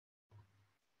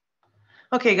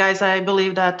Okay, guys, I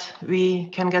believe that we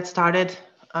can get started.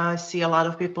 I see a lot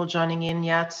of people joining in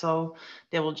yet, so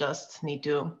they will just need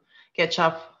to catch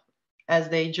up as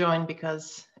they join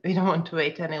because we don't want to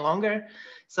wait any longer.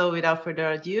 So without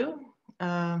further ado,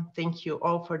 thank you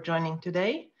all for joining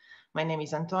today. My name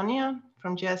is Antonia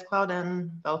from GS Cloud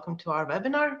and welcome to our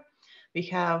webinar. We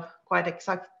have quite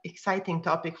exciting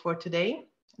topic for today,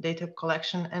 data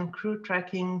collection and crew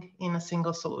tracking in a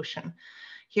single solution.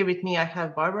 Here with me, I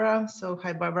have Barbara. So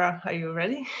hi, Barbara, are you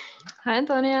ready? Hi,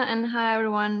 Antonia, and hi,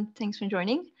 everyone. Thanks for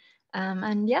joining.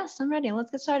 And yes, I'm ready.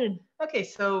 Let's get started. Okay,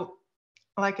 so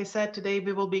like I said, today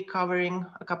we will be covering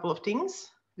a couple of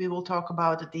things. We will talk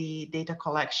about the data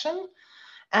collection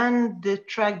and the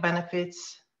track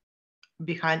benefits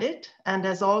behind it. And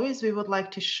as always, we would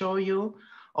like to show you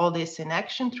all this in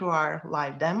action through our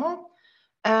live demo.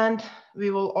 And we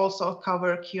will also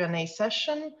cover a Q&A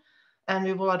session, and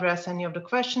we will address any of the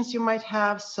questions you might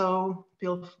have. So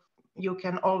you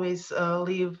can always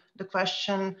leave the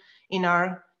question in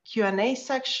our Q&A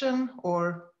section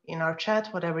or in our chat,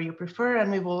 whatever you prefer,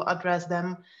 and we will address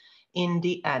them in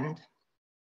the end.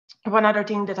 One other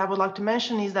thing that I would like to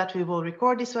mention is that we will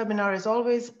record this webinar as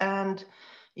always, and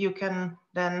you can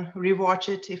then rewatch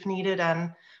it if needed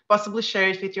and possibly share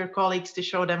it with your colleagues to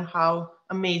show them how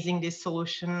amazing this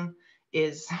solution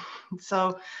is.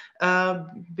 So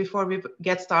before we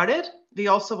get started, we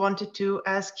also wanted to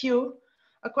ask you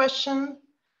a question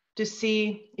to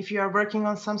see if you are working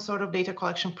on some sort of data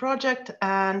collection project,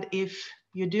 and if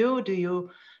you do you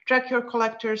track your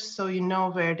collectors so you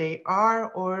know where they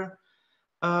are or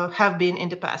have been in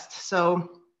the past?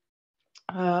 So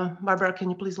Barbara, can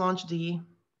you please launch the poll?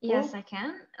 Yes, I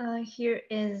can. Here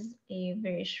is a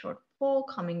very short poll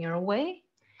coming your way.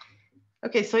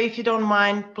 Okay, so if you don't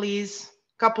mind, please,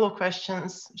 a couple of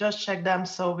questions, just check them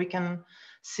so we can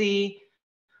see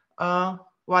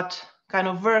what kind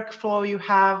of workflow you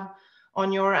have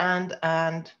on your end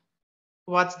and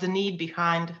what's the need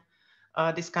behind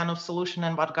this kind of solution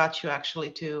and what got you actually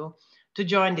to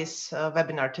join this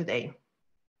webinar today.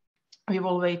 We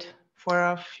will wait for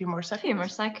a few more seconds. A few more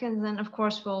seconds, and of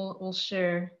course we'll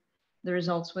share the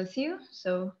results with you.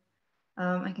 So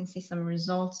I can see some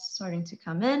results starting to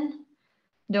come in.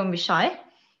 Don't be shy.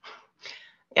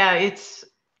 Yeah, it's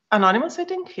anonymous, I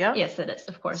think. Yeah. Yes, it is,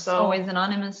 of course. So, always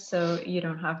anonymous, so you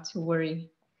don't have to worry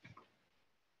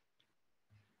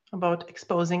about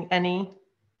exposing any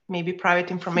maybe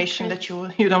private information that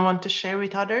you don't want to share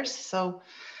with others. So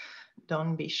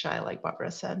don't be shy, like Barbara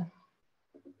said.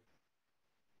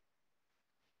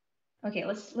 Okay,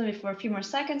 let's leave it for a few more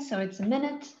seconds. So it's a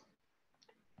minute.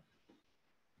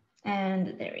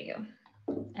 And there we go.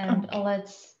 And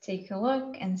let's take a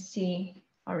look and see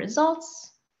our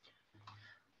results.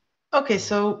 Okay,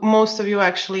 so most of you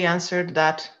actually answered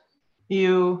that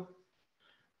you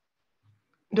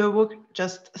do.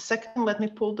 Just a second, let me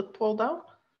pull the poll down.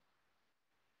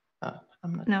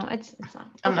 I'm not. No, it's not.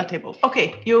 I'm not able.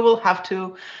 Okay, you will have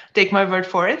to take my word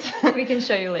for it. We can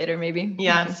show you later, maybe.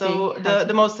 Yeah, so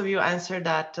the most of you answered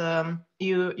that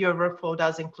your workflow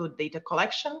does include data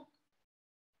collection.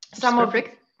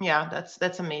 Perfect. Yeah,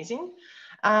 that's amazing.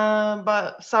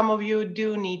 But some of you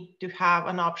do need to have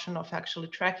an option of actually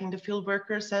tracking the field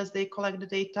workers as they collect the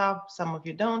data. Some of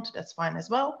you don't, that's fine as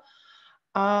well.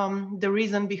 The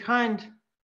reason behind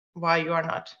why you are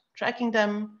not tracking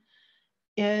them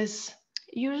is?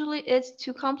 Usually it's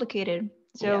too complicated.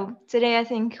 So today I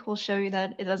think we'll show you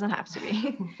that it doesn't have to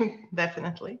be.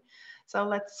 Definitely. So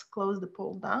let's close the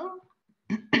poll down.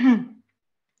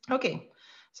 Okay,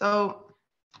 so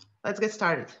let's get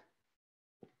started.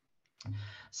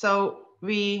 So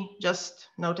we just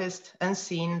noticed and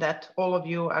seen that all of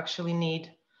you actually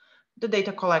need the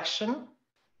data collection,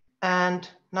 and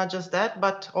not just that,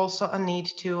 but also a need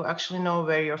to actually know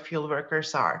where your field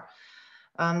workers are.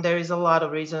 There is a lot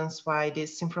of reasons why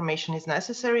this information is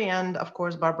necessary, and of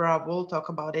course Barbara will talk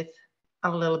about it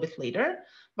a little bit later.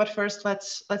 But first,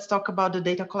 let's talk about the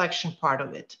data collection part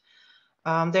of it.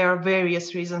 There are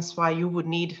various reasons why you would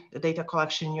need the data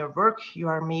collection in your work. You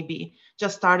are maybe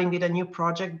just starting with a new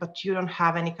project, but you don't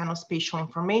have any kind of spatial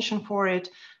information for it,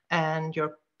 and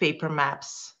your paper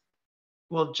maps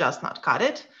will just not cut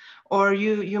it. Or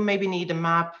you maybe need a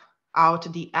map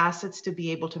out the assets to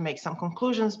be able to make some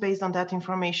conclusions based on that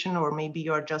information, or maybe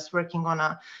you're just working on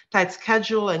a tight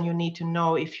schedule and you need to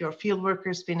know if your field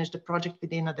workers finish the project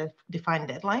within a defined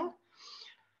deadline.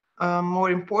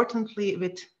 More importantly,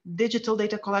 with digital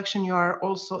data collection, you are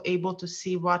also able to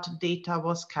see what data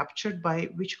was captured by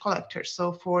which collector.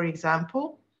 So for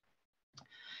example,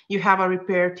 you have a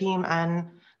repair team and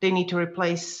They need to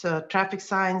replace traffic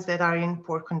signs that are in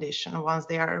poor condition. Once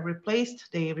they are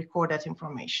replaced, they record that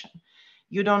information.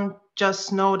 You don't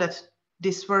just know that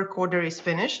this work order is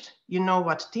finished. You know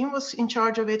what team was in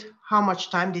charge of it, how much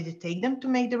time did it take them to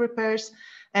make the repairs,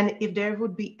 and if there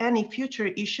would be any future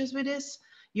issues with this,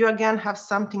 you again have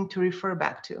something to refer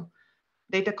back to.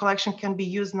 Data collection can be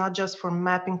used not just for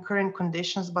mapping current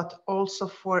conditions, but also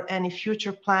for any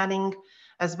future planning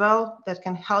as well that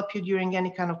can help you during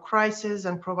any kind of crisis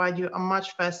and provide you a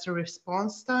much faster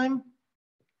response time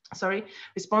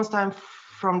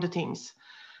from the teams.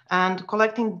 And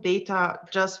collecting data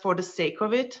just for the sake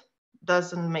of it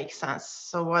doesn't make sense.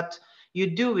 So what you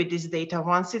do with this data,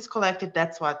 once it's collected,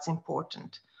 that's what's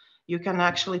important. You can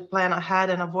actually plan ahead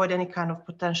and avoid any kind of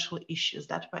potential issues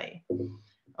that way.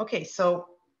 Okay, so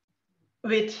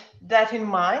with that in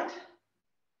mind,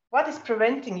 what is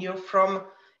preventing you from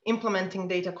implementing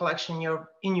data collection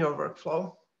in your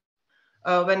workflow?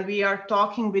 When we are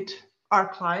talking with our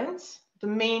clients, the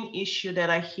main issue that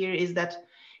I hear is that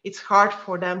it's hard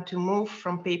for them to move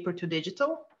from paper to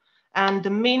digital. And the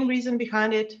main reason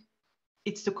behind it,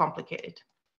 it's too complicated.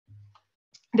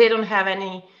 They don't have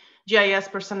any GIS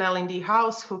personnel in the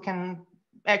house who can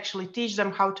actually teach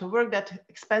them how to work that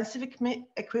expensive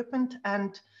equipment.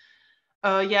 And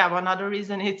one other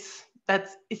reason it's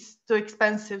too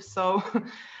expensive. So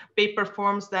paper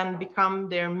forms then become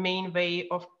their main way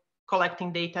of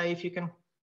collecting data, if you can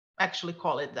actually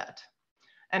call it that.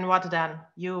 And what then?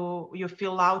 You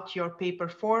fill out your paper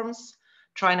forms,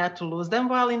 try not to lose them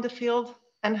while in the field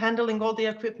and handling all the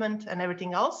equipment and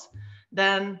everything else.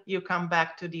 Then you come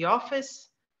back to the office,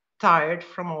 tired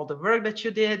from all the work that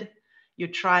you did. You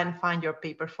try and find your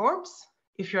paper forms.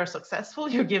 If you're successful,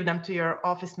 you give them to your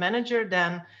office manager,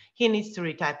 then he needs to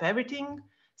retype everything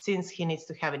since he needs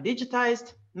to have it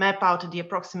digitized, map out the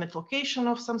approximate location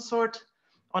of some sort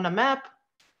on a map,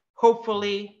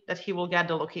 hopefully that he will get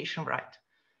the location right.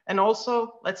 And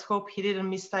also, let's hope he didn't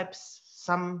mistype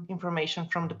some information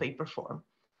from the paper form.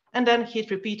 And then hit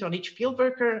repeat on each field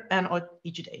worker and on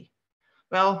each day.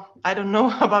 Well, I don't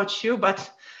know about you,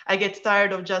 but I get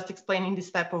tired of just explaining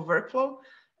this type of workflow,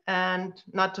 and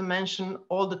not to mention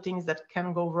all the things that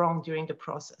can go wrong during the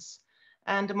process.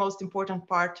 And the most important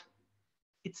part,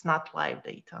 it's not live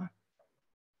data.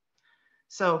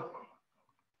 So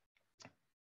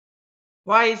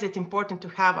why is it important to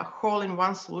have a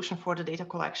all-in-one solution for the data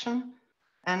collection,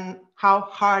 and how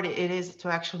hard it is to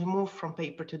actually move from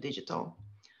paper to digital?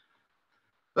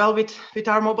 Well, with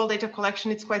our mobile data collection,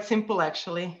 it's quite simple,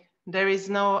 actually. There is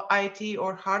no IT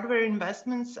or hardware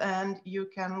investments, and you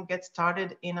can get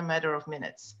started in a matter of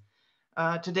minutes.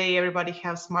 Today, everybody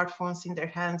has smartphones in their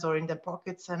hands or in their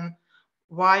pockets, and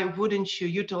why wouldn't you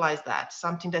utilize that,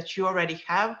 something that you already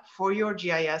have for your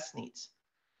GIS needs?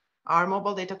 Our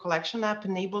mobile data collection app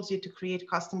enables you to create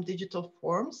custom digital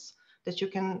forms that you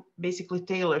can basically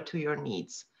tailor to your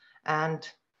needs. And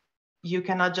you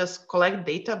cannot just collect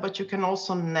data, but you can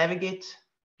also navigate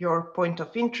your point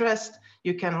of interest.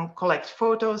 You can collect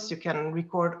photos, you can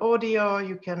record audio,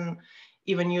 you can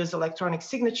even use electronic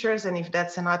signatures. And if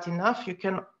that's not enough, you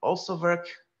can also work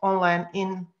online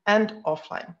in and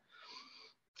offline.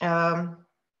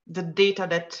 The data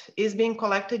that is being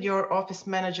collected, your office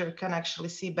manager can actually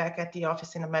see back at the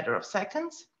office in a matter of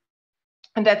seconds.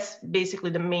 And that's basically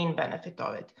the main benefit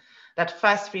of it. That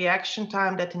fast reaction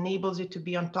time that enables you to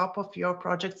be on top of your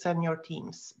projects and your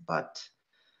teams. But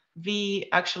we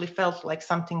actually felt like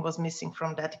something was missing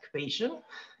from that equation.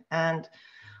 And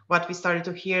what we started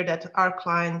to hear that our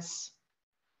clients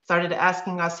started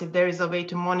asking us if there is a way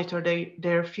to monitor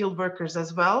their field workers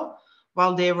as well,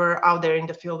 while they were out there in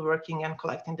the field working and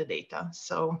collecting the data.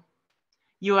 So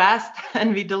you asked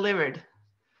and we delivered.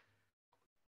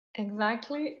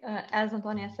 Exactly. As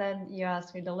Antonia said, you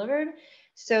asked, we delivered.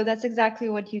 So that's exactly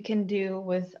what you can do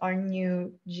with our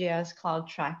new GIS Cloud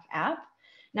Track app.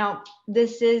 Now,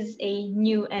 this is a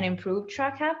new and improved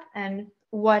track app. And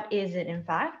what is it, in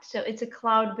fact? So it's a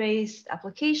cloud-based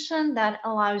application that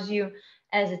allows you,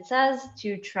 as it says,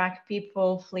 to track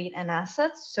people, fleet, and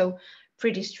assets. So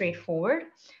pretty straightforward.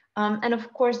 And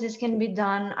of course, this can be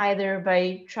done either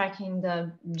by tracking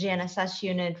the GNSS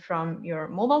unit from your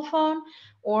mobile phone,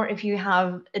 or if you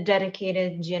have a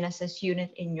dedicated GNSS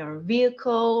unit in your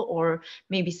vehicle, or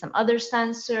maybe some other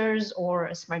sensors, or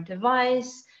a smart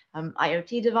device,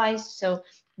 IoT device. So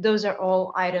those are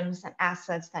all items and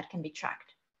assets that can be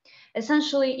tracked.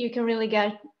 Essentially, you can really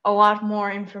get a lot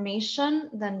more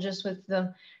information than just with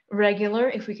the regular,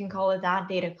 if we can call it that,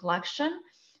 data collection.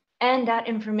 And that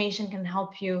information can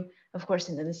help you, of course,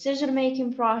 in the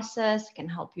decision-making process, can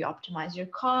help you optimize your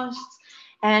costs.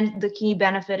 And the key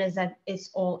benefit is that it's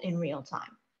all in real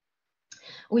time.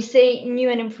 We say new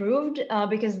and improved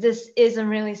because this isn't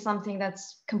really something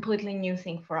that's completely new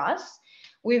thing for us.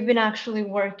 We've been actually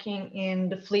working in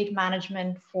the fleet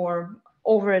management for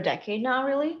over a decade now,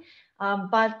 really.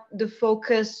 But the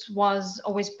focus was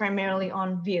always primarily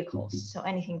on vehicles. So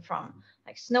anything from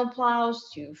like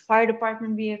snowplows to fire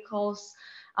department vehicles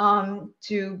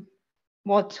to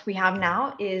what we have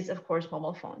now is, of course,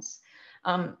 mobile phones.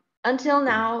 Until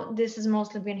now, this has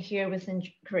mostly been here within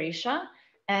Croatia.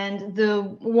 And the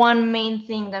one main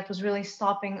thing that was really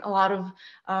stopping a lot of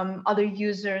other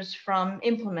users from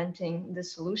implementing the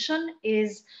solution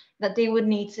is that they would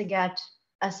need to get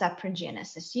a separate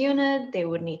GNSS unit, they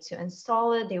would need to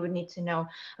install it, they would need to know,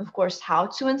 of course, how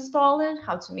to install it,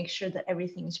 how to make sure that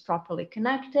everything is properly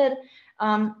connected.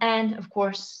 And of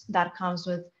course, that comes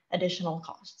with additional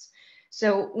costs.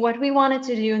 So what we wanted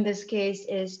to do in this case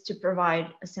is to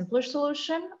provide a simpler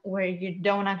solution where you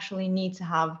don't actually need to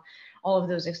have all of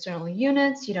those external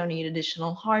units. You don't need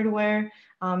additional hardware.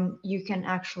 You can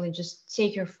actually just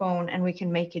take your phone and we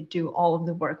can make it do all of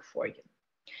the work for you.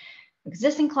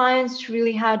 Existing clients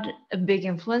really had a big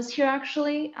influence here,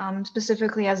 actually,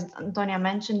 specifically, as Antonia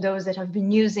mentioned, those that have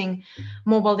been using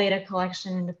mobile data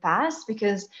collection in the past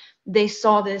because they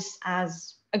saw this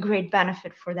as a great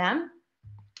benefit for them,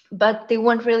 but they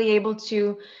weren't really able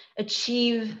to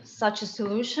achieve such a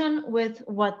solution with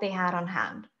what they had on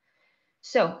hand.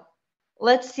 So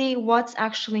let's see what's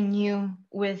actually new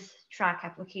with Track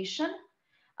application.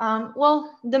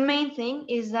 Well, the main thing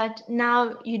is that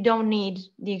now you don't need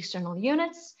the external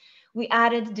units. We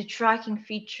added the tracking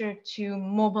feature to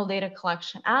mobile data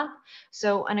collection app.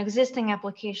 So an existing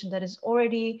application that is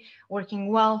already working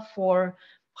well for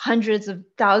hundreds of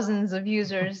thousands of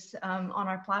users on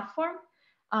our platform.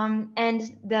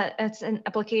 And that it's an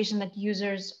application that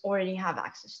users already have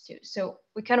access to. So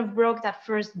we kind of broke that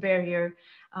first barrier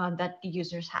that the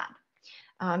users had.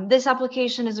 This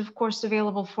application is, of course,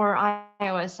 available for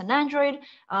iOS and Android.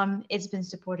 It's been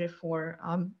supported for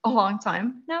a long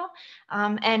time now,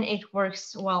 and it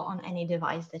works well on any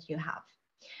device that you have.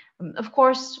 Of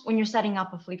course, when you're setting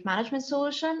up a fleet management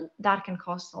solution, that can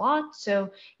cost a lot.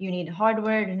 So you need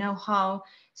hardware, the know-how.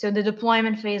 So the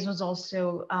deployment phase was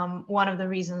also one of the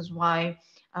reasons why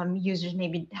users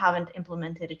maybe haven't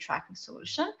implemented a tracking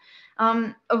solution.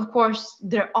 Of course,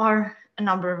 there are a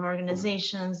number of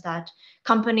organizations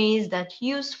companies that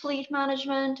use fleet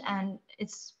management, and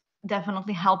it's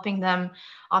definitely helping them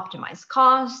optimize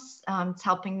costs. It's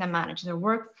helping them manage their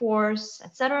workforce,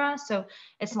 etc. So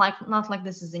it's not like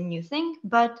this is a new thing,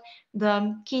 but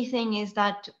the key thing is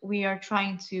that we are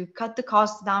trying to cut the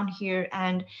costs down here,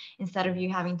 and instead of you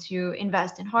having to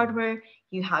invest in hardware,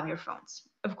 you have your phones.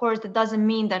 Of course, that doesn't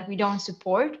mean that we don't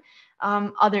support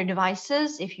other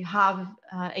devices. If you have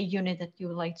a unit that you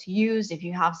would like to use, if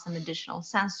you have some additional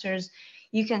sensors,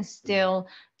 you can still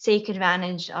take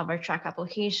advantage of our track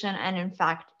application and in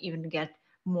fact even get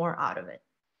more out of it.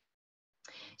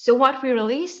 So what we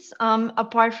released,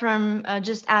 apart from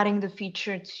just adding the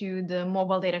feature to the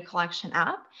mobile data collection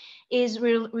app, is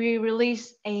we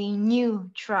released a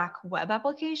new track web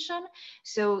application.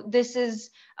 So this is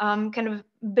kind of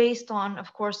based on,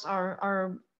 of course,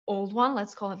 our old one,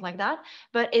 let's call it like that,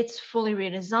 but it's fully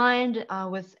redesigned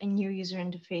with a new user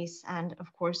interface and,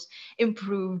 of course,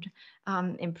 improved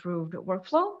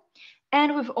workflow.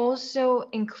 And we've also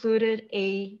included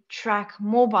a track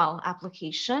mobile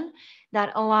application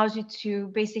that allows you to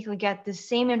basically get the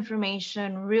same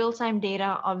information, real-time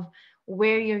data of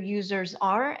where your users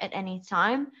are at any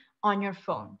time on your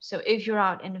phone. So if you're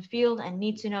out in the field and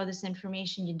need to know this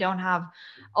information, you don't have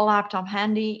a laptop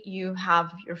handy, you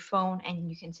have your phone and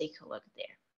you can take a look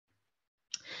there.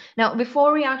 Now,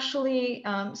 before we actually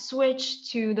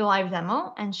switch to the live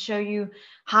demo and show you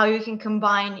how you can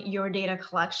combine your data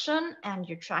collection and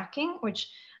your tracking, which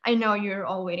I know you're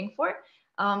all waiting for,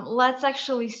 let's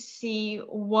actually see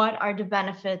what are the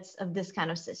benefits of this kind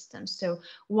of system. So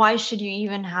why should you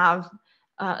even have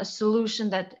a solution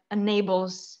that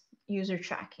enables user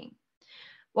tracking?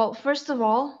 Well, first of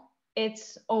all,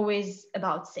 it's always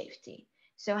about safety.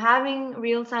 So having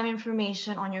real-time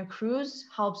information on your crews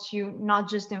helps you not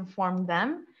just inform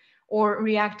them or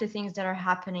react to things that are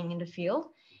happening in the field.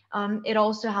 It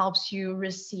also helps you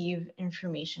receive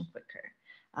information quicker.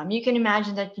 You can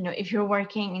imagine that, if you're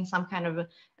working in some kind of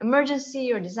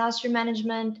emergency or disaster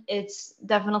management, it's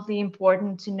definitely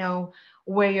important to know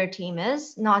where your team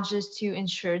is, not just to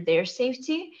ensure their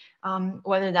safety,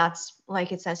 whether that's,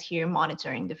 like it says here,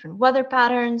 monitoring different weather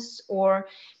patterns, or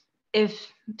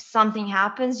if something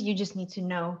happens, you just need to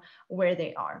know where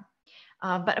they are.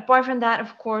 But apart from that,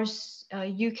 of course,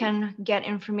 you can get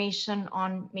information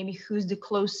on maybe who's the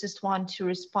closest one to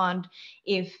respond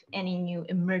if any new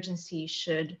emergency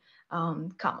should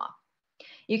come up.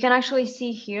 You can actually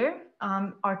see here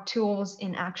our tools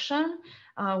in action,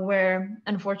 where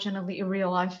unfortunately a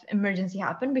real life emergency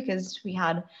happened because we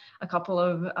had a couple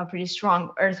of pretty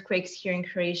strong earthquakes here in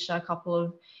Croatia a couple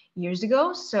of years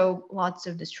ago. So lots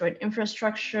of destroyed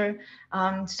infrastructure.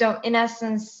 So in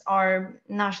essence, our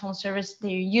national service, they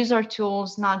use our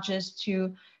tools not just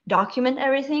to document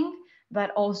everything,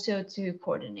 but also to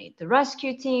coordinate the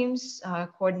rescue teams,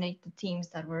 coordinate the teams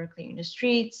that were clearing the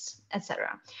streets,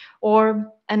 etc.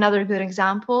 Or another good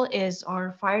example is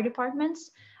our fire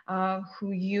departments,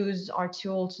 who use our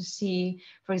tool to see,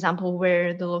 for example,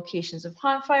 where the locations of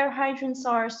fire hydrants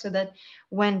are, so that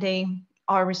when they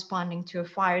are responding to a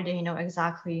fire, they know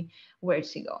exactly where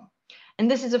to go. And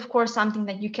this is, of course, something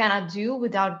that you cannot do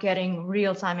without getting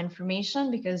real-time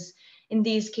information, because in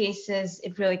these cases,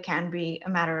 it really can be a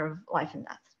matter of life and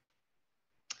death.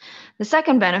 The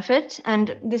second benefit,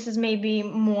 and this is maybe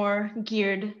more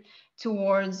geared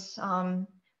towards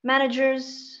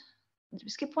managers. Did we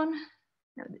skip one?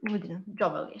 No, we didn't.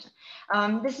 Job allocation.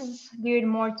 This is geared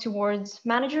more towards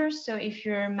managers. So if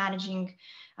you're managing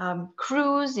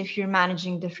crews, if you're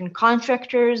managing different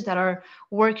contractors that are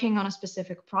working on a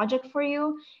specific project for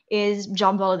you, is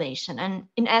job validation. And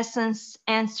in essence,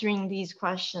 answering these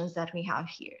questions that we have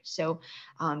here. So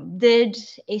did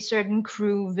a certain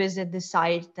crew visit the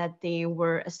site that they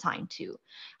were assigned to?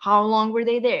 How long were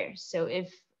they there? So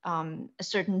if a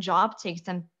certain job takes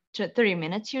them 30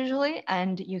 minutes usually,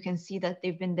 and you can see that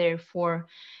they've been there for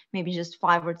maybe just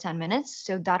 5 or 10 minutes.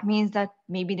 So that means that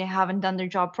maybe they haven't done their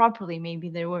job properly. Maybe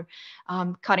they were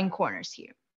cutting corners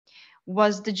here.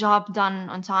 Was the job done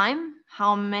on time?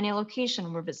 How many locations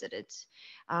were visited?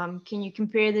 Can you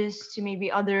compare this to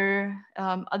maybe other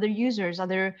users,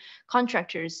 other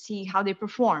contractors, see how they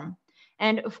perform?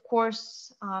 And of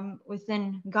course,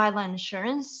 within guideline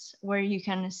assurance, where you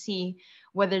can see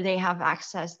whether they have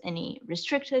accessed any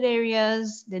restricted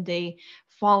areas, did they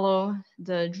follow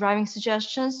the driving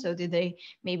suggestions? So did they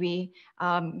maybe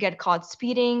get caught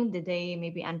speeding? Did they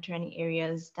maybe enter any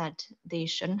areas that they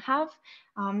shouldn't have?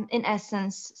 In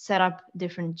essence, set up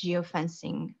different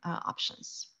geofencing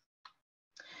options.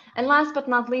 And last but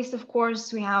not least, of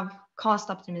course, we have cost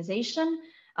optimization.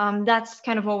 That's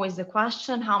kind of always the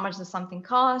question: how much does something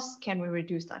cost? Can we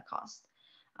reduce that cost?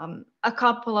 A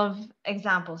couple of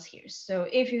examples here. So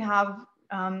if you have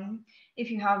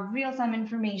real-time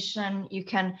information, you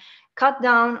can cut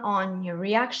down on your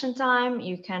reaction time,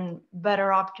 you can better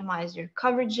optimize your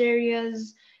coverage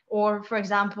areas, or for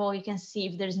example, you can see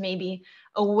if there's maybe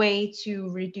a way to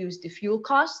reduce the fuel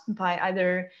cost by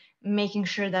either making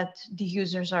sure that the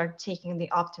users are taking the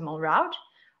optimal route,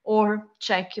 or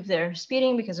check if they're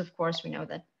speeding, because of course we know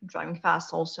that driving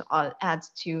fast also adds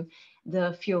to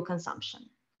the fuel consumption.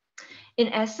 In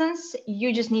essence,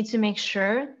 you just need to make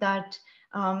sure that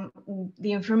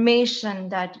the information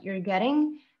that you're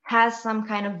getting has some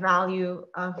kind of value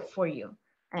for you.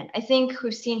 And I think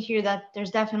we've seen here that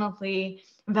there's definitely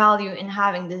value in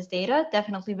having this data,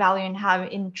 definitely value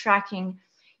in tracking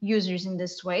users in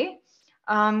this way.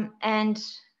 And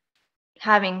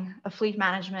having a fleet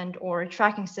management or a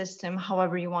tracking system,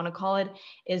 however you want to call it,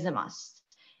 is a must.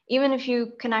 Even if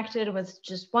you connect it with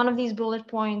just one of these bullet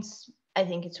points, I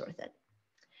think it's worth it.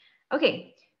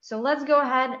 Okay, so let's go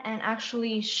ahead and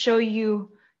actually show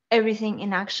you everything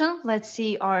in action. Let's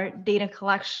see our data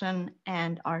collection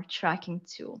and our tracking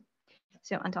tool.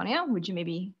 So Antonia, would you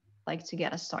maybe like to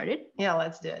get us started? Yeah,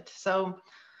 let's do it. So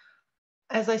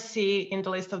as I see in the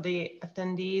list of the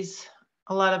attendees,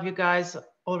 a lot of you guys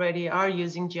already are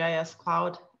using GIS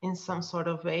Cloud in some sort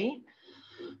of way.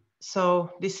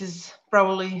 So this is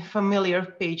probably a familiar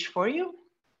page for you.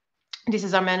 This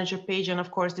is our manager page. And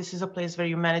of course, this is a place where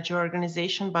you manage your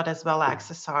organization, but as well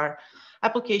access our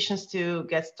applications to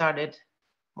get started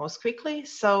most quickly.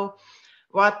 So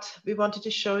what we wanted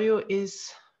to show you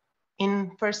is,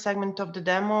 in first segment of the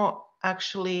demo,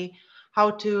 actually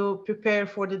how to prepare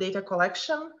for the data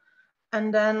collection,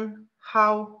 and then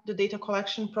how the data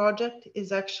collection project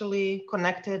is actually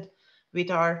connected with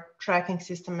our tracking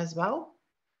system as well.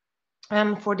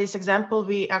 And for this example,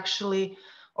 we actually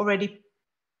already,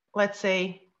 let's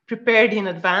say, prepared in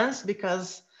advance,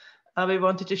 because we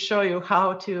wanted to show you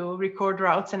how to record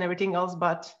routes and everything else.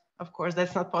 But of course,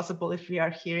 that's not possible if we are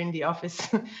here in the office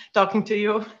talking to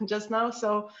you just now.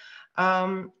 So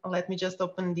let me just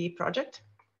open the project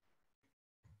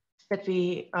that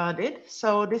we did.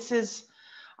 So this is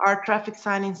our traffic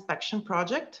sign inspection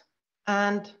project.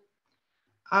 And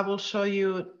I will show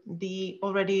you the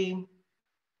already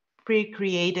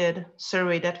pre-created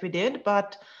survey that we did,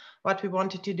 but what we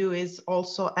wanted to do is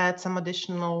also add some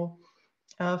additional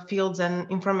fields and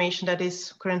information that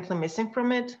is currently missing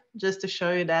from it, just to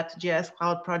show you that GIS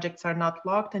Cloud projects are not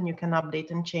locked and you can update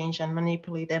and change and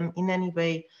manipulate them in any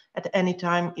way at any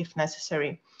time if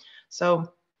necessary.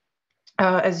 So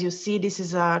as you see, this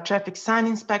is a traffic sign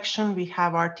inspection. We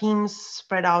have our teams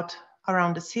spread out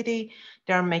around the city.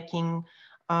 They are making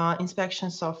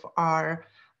inspections of our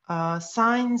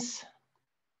signs.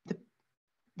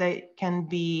 They can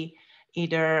be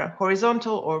either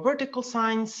horizontal or vertical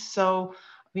signs. So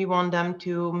we want them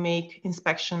to make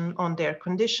inspection on their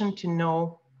condition to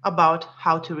know about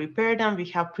how to repair them. We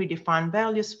have predefined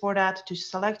values for that to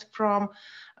select from,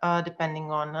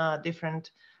 depending on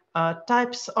different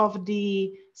types of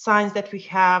the signs that we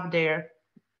have, their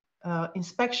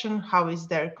inspection, how is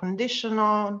their condition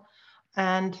on,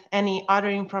 and any other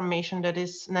information that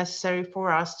is necessary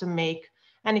for us to make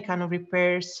any kind of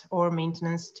repairs or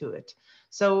maintenance to it.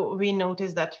 So we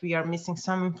noticed that we are missing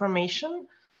some information.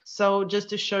 So just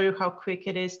to show you how quick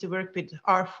it is to work with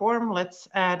our form, let's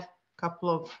add a couple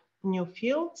of new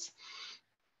fields.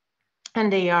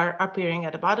 And they are appearing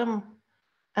at the bottom.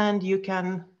 And you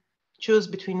can choose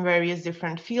between various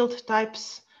different field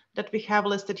types that we have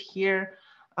listed here.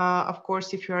 Of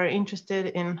course, if you are interested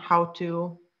in how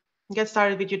to get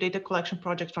started with your data collection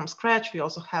project from scratch, we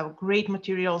also have great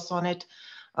materials on it.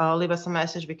 Leave us a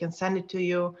message, we can send it to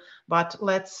you. But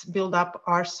let's build up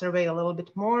our survey a little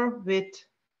bit more with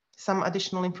some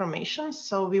additional information.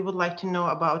 So we would like to know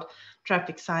about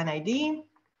traffic sign ID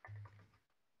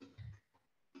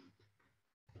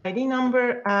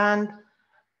number, and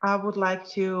I would like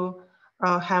to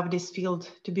have this field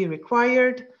to be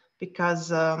required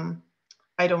because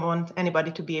I don't want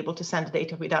anybody to be able to send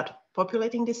data without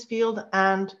populating this field.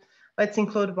 And let's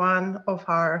include one of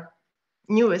our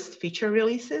newest feature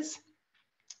releases,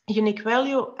 unique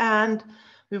value, and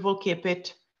we will keep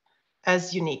it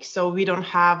as unique. So we don't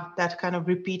have that kind of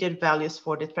repeated values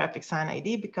for the traffic sign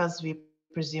ID because we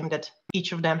presume that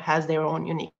each of them has their own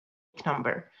unique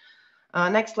number.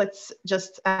 Next, let's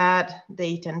just add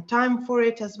date and time for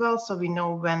it as well, so we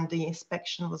know when the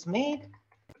inspection was made.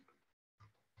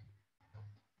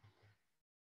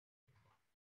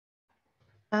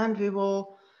 And we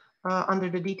will, under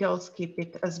the details, keep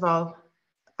it as well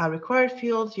a required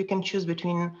field. You can choose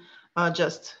between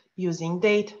just using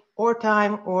date or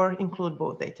time, or include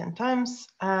both date and times.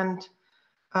 And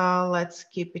let's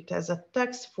keep it as a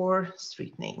text for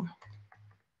street name.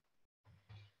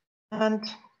 And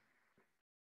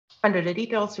under the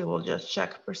details, we will just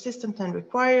check persistent and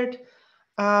required.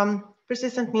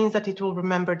 Persistent means that it will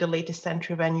remember the latest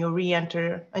entry when you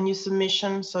re-enter a new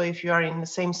submission. So if you are in the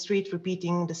same street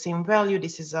repeating the same value,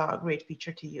 this is a great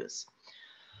feature to use.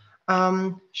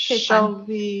 Shall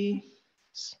we?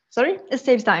 Sorry? It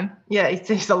saves time. Yeah, it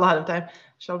saves a lot of time.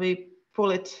 Shall we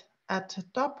pull it at the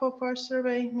top of our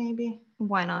survey, maybe?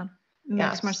 Why not?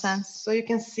 Makes more sense. So you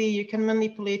can see, you can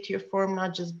manipulate your form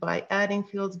not just by adding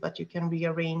fields, but you can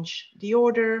rearrange the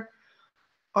order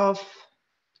of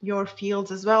your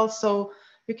fields as well. So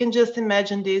you can just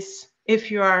imagine this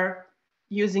if you are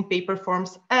using paper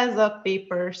forms as a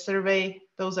paper survey.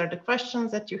 Those are the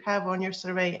questions that you have on your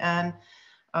survey. And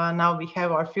now we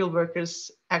have our field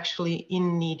workers actually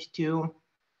in need to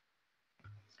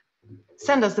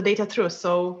send us the data through.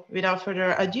 So without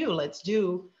further ado, let's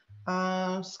do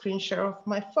a screen share of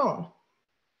my phone.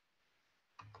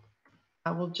 I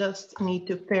will just need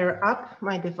to pair up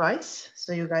my device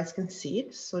so you guys can see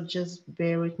it. So just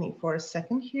bear with me for a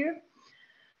second here.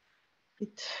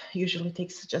 It usually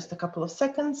takes just a couple of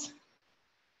seconds.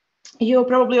 You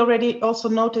probably already also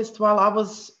noticed while I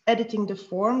was editing the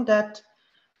form that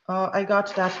I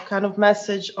got that kind of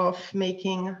message of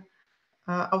making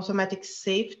automatic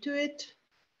save to it.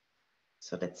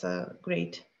 So that's a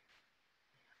great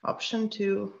option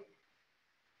to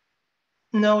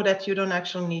know that you don't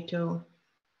actually need to.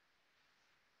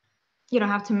 You don't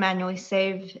have to manually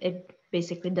save. It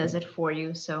basically does it for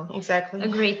you. So exactly, a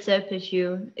great tip if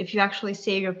you actually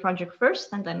save your project first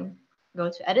and then go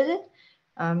to edit it,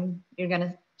 you're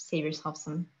gonna save yourself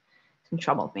some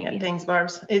trouble maybe. Yeah, thanks,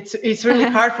 Barbs. It's really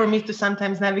hard for me to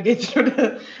sometimes navigate through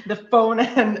the phone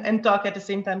and talk at the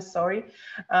same time. Sorry.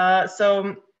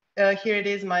 So here it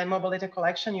is, my mobile data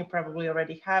collection. You probably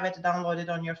already have it downloaded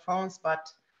on your phones,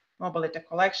 but mobile data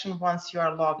collection, once you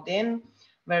are logged in,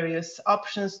 various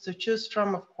options to choose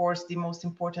from. Of course, the most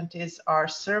important is our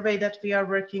survey that we are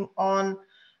working on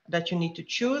that you need to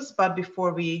choose. But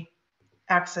before we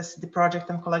access the project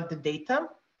and collect the data,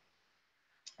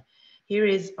 here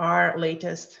is our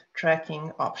latest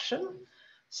tracking option.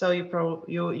 So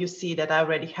you see that I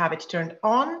already have it turned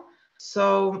on.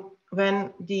 So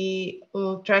when the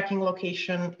tracking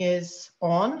location is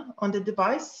on the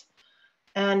device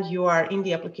and you are in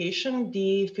the application,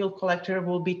 the field collector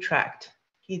will be tracked.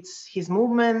 It's his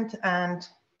movement and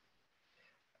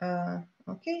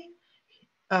okay.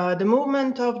 The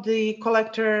movement of the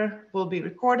collector will be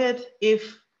recorded.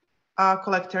 If a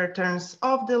collector turns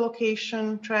off the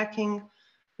location tracking,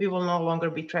 we will no longer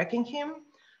be tracking him.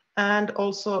 And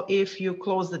also if you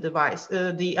close the device,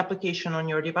 the application on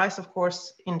your device, of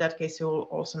course, in that case, it will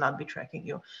also not be tracking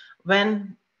you.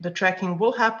 When the tracking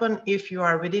will happen, if you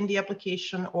are within the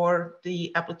application or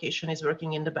the application is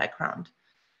working in the background.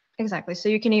 Exactly. So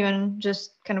you can even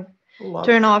just kind of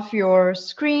turn off your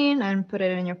screen and put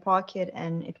it in your pocket,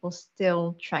 and it will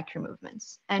still track your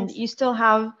movements. And you still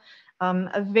have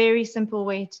a very simple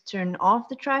way to turn off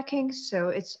the tracking. So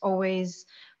it's always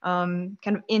kind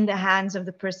of in the hands of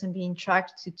the person being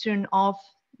tracked to turn off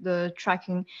the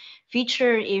tracking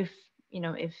feature if,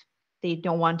 if they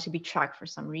don't want to be tracked for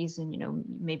some reason.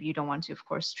 Maybe you don't want to, of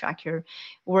course, track your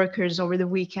workers over the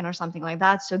weekend or something like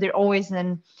that. So they're always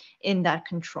then in that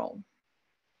control.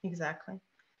 Exactly.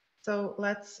 So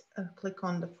let's click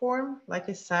on the form. Like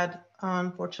I said,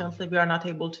 unfortunately, we are not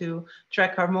able to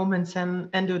track our movements and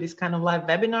do this kind of live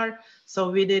webinar. So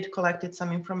we did collected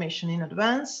some information in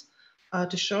advance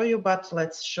to show you, but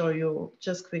let's show you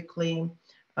just quickly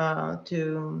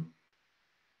to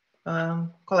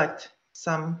collect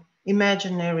some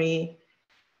imaginary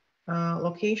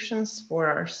locations for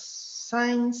our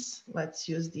signs. Let's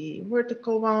use the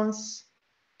vertical ones,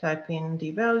 type in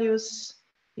the values.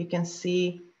 You can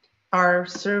see our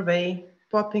survey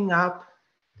popping up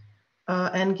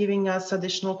and giving us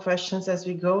additional questions as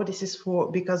we go. This is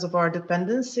because of our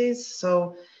dependencies.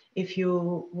 So if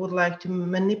you would like to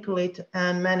manipulate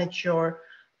and manage your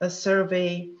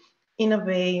survey in a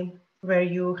way where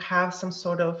you have some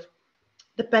sort of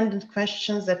dependent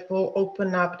questions that will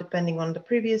open up depending on the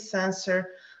previous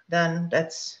answer, then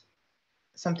that's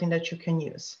something that you can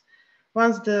use.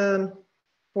 Once the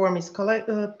form is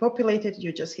populated,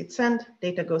 you just hit send,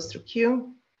 data goes through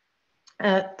queue.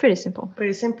 Pretty simple.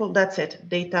 Pretty simple, that's it.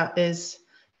 Data is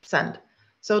sent.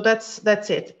 So that's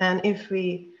it. And if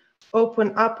we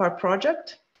open up our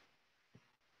project,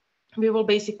 we will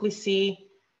basically see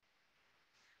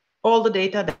all the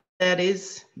data that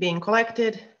is being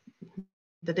collected,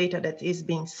 the data that is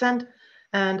being sent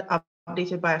and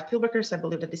updated by our field workers. I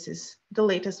believe that this is the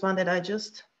latest one that I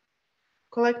just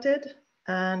collected.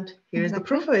 And here's the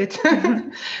proof of it.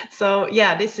 So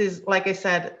yeah, this is, like I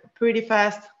said, pretty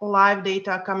fast live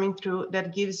data coming through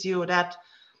that gives you that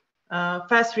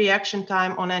fast reaction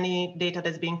time on any data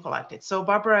that's being collected. So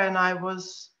Barbara and I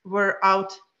were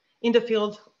out in the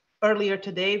field earlier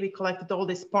today. We collected all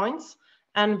these points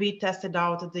and we tested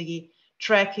out the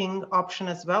tracking option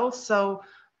as well. So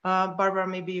Barbara,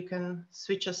 maybe you can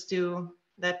switch us to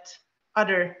that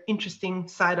other interesting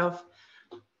side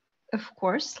of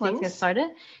course, things. Let's get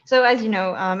started. So as you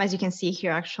know, as you can see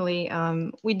here, actually,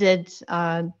 we did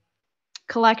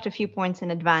collect a few points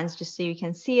in advance just so you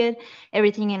can see it,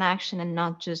 everything in action, and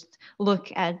not just look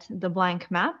at the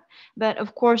blank map. But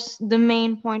of course, the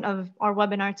main point of our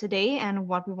webinar today and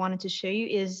what we wanted to show you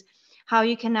is how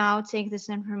you can now take this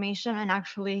information and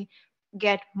actually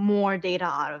get more data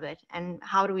out of it. And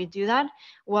how do we do that?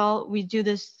 Well, we do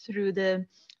this through the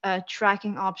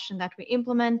tracking option that we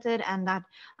implemented and that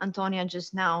Antonia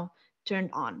just now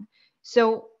turned on.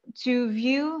 So to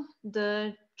view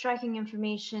the tracking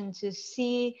information, to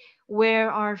see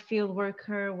where our field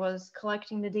worker was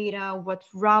collecting the data, what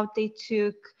route they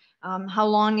took, how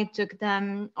long it took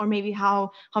them, or maybe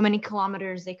how many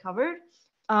kilometers they covered,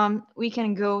 we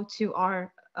can go to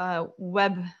our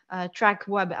track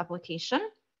web application.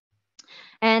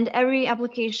 And every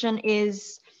application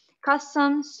is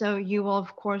custom, so you will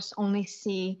of course only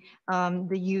see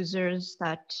the users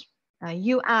that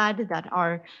you add that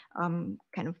are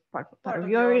kind of part of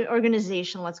your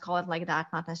organization, let's call it like that,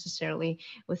 not necessarily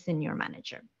within your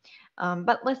manager.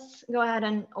 But let's go ahead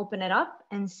and open it up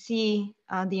and see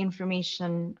the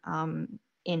information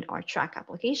in our track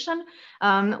application.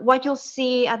 What you'll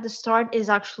see at the start is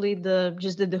actually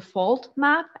just the default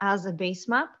map as a base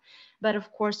map. But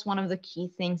of course, one of the key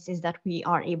things is that we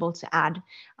are able to add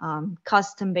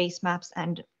custom base maps,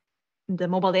 and the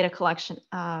mobile data collection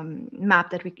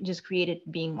map that we just created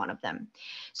being one of them.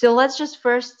 So let's just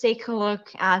first take a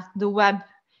look at the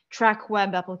track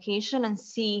web application and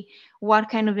see what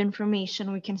kind of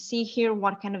information we can see here,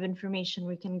 what kind of information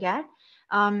we can get.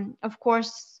 Of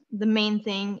course, the main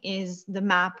thing is the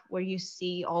map where you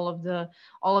see all of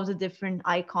the different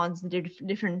icons, the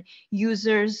different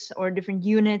users or different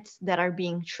units that are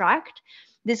being tracked.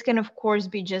 This can, of course,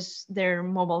 be just their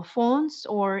mobile phones,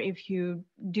 or if you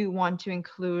do want to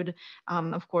include,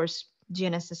 of course,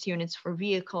 GNSS units for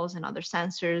vehicles and other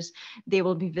sensors, they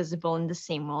will be visible in the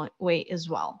same way as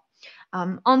well.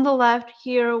 On the left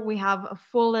here, we have a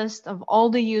full list of all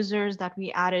the users that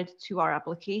we added to our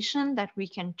application that we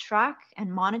can track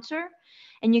and monitor.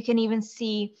 And you can even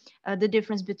see the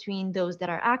difference between those that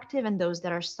are active and those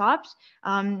that are stopped.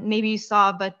 Maybe you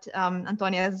saw, but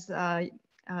Antonia's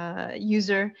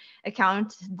user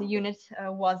account, the unit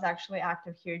was actually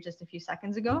active here just a few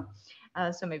seconds ago.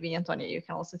 So maybe Antonia, you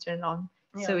can also turn it on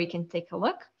so we can take a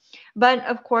look. But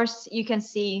of course, you can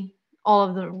see all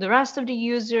of the rest of the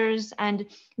users, and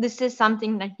this is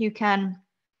something that you can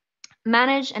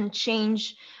manage and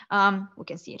change. We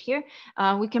can see it here.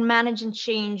 We can manage and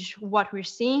change what we're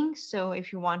seeing. So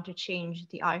if you want to change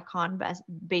the icon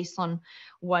based on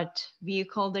what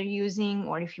vehicle they're using,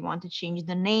 or if you want to change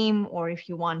the name, or if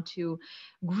you want to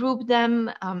group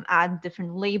them, add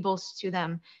different labels to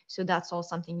them. So that's all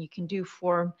something you can do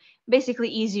for basically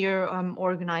easier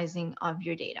organizing of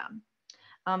your data.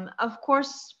 Of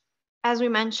course, as we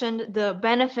mentioned, the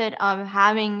benefit of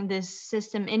having this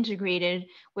system integrated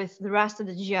with the rest of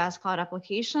the GIS cloud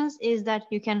applications is that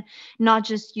you can not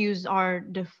just use our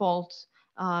default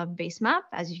base map.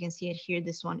 As you can see it here,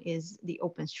 this one is the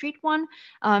OpenStreet one.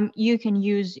 You can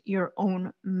use your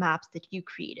own maps that you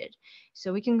created.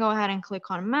 So we can go ahead and click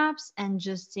on maps and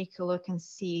just take a look and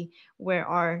see where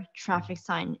our traffic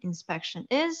sign inspection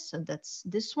is. So that's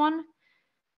this one.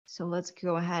 So let's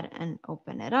go ahead and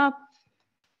open it up.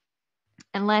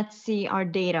 And let's see our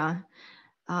data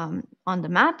on the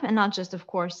map, and not just, of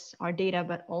course, our data,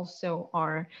 but also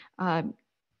our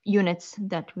units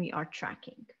that we are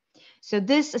tracking. So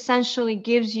this essentially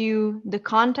gives you the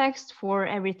context for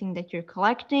everything that you're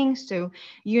collecting. So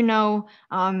you know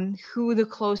who the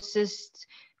closest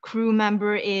crew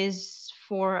member is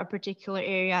for a particular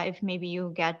area. If maybe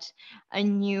you get a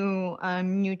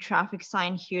new traffic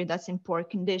sign here that's in poor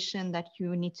condition that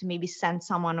you need to maybe send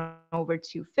someone over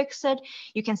to fix it,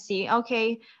 you can see,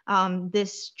 okay,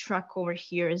 this truck over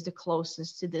here is the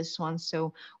closest to this one,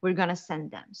 so we're gonna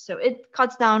send them. So it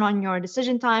cuts down on your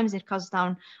decision times, it cuts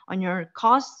down on your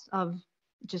costs of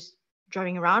just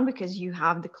driving around because you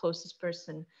have the closest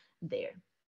person there.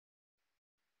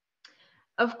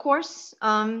 Of course,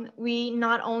 we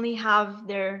not only have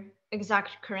their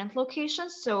exact current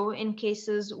locations, so in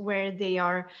cases where they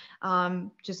are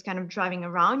just kind of driving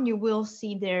around, you will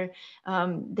see their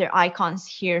icons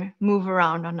here move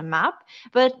around on the map.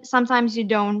 But sometimes you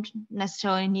don't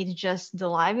necessarily need just the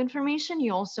live information.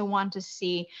 You also want to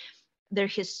see their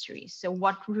history. So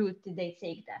what route did they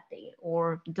take that day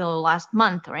or the last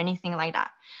month or anything like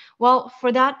that? Well,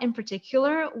 for that in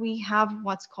particular, we have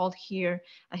what's called here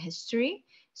a history.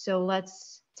 So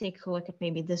let's take a look at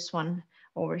maybe this one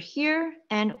over here,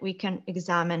 and we can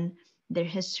examine their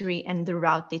history and the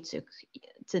route they took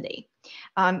today.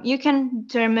 You can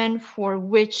determine for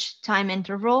which time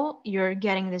interval you're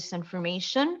getting this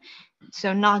information.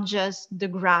 So not just the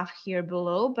graph here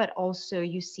below, but also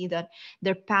you see that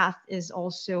their path is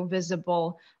also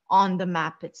visible on the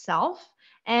map itself.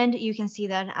 And you can see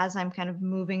that as I'm kind of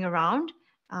moving around,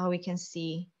 we can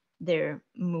see their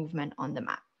movement on the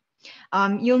map.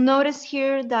 You'll notice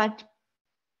here that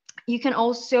you can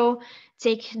also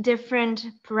take different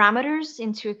parameters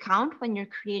into account when you're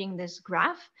creating this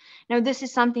graph. Now, this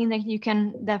is something that you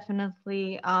can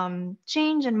definitely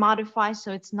change and modify,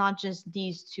 so it's not just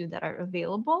these two that are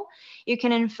available. You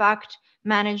can, in fact,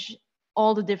 manage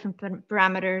all the different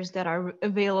parameters that are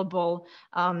available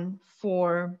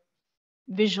for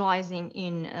visualizing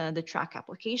in the track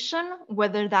application,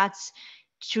 whether that's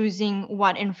choosing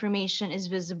what information is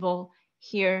visible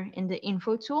here in the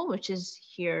info tool, which is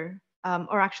here,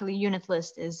 or actually unit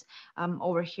list is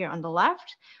over here on the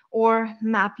left, or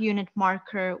map unit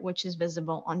marker, which is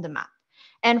visible on the map.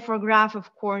 And for graph,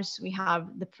 of course, we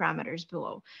have the parameters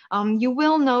below. You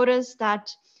will notice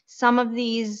that some of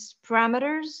these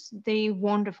parameters, they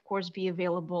won't, of course, be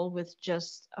available with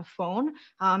just a phone.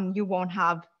 You won't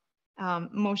have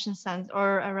motion sense,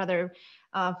 or rather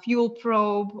fuel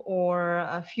probe or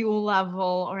a fuel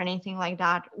level or anything like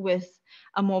that with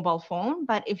a mobile phone.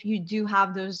 But if you do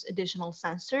have those additional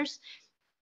sensors,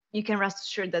 you can rest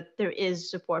assured that there is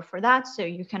support for that. So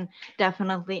you can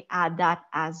definitely add that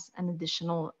as an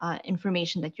additional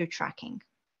information that you're tracking.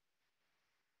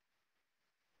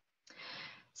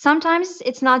 Sometimes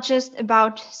it's not just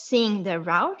about seeing their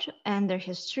route and their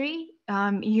history.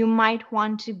 You might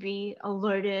want to be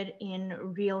alerted in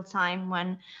real time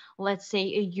when, let's say,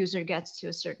 a user gets to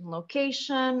a certain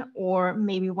location, or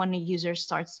maybe when a user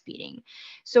starts speeding.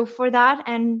 So for that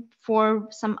and for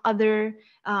some other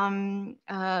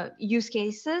use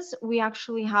cases, we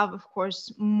actually have, of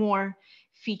course, more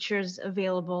features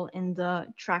available in the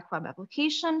Track Web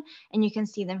application, and you can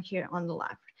see them here on the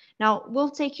left. Now, we'll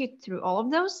take you through all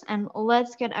of those, and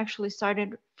let's get actually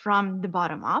started from the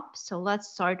bottom up. So let's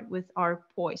start with our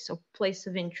POI, so place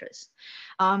of interest.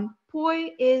 POI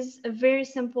is a very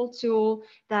simple tool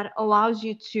that allows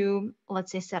you to,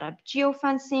 let's say, set up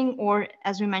geofencing, or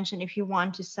as we mentioned, if you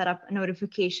want to set up a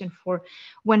notification for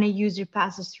when a user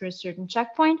passes through a certain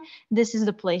checkpoint, this is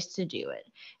the place to do it.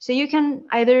 So you can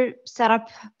either set up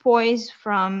POIs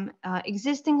from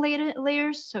existing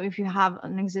layers. So if you have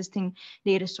an existing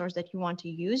data source that you want to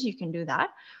use, you can do that.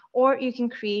 Or you can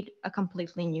create a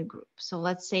completely new group. So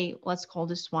let's say, let's call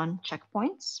this one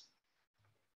checkpoints.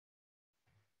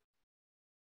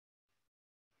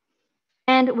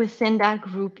 And within that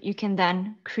group, you can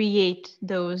then create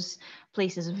those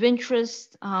places of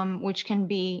interest, which can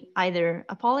be either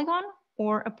a polygon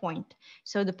or a point.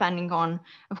 So depending on,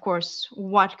 of course,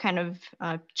 what kind of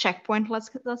checkpoint, let's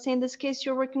say in this case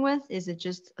you're working with, is it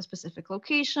just a specific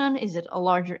location? Is it a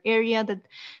larger area that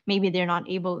maybe they're not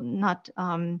able,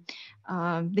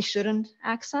 they shouldn't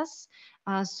access?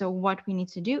 So what we need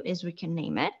to do is we can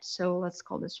name it. So let's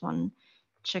call this one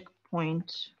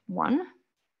checkpoint 1.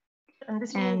 And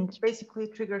this will basically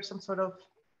trigger some sort of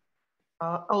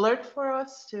alert for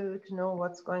us to know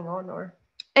what's going on, or?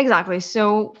 Exactly.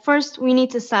 So first we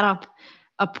need to set up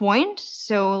a point.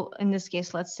 So in this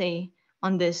case, let's say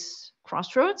on this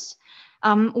crossroads.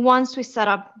 Once we set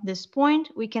up this point,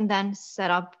 we can then set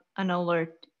up an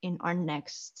alert in our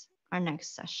next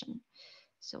session.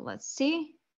 So let's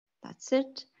see, that's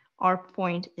it. Our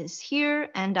point is here,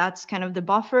 and that's kind of the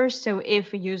buffer. So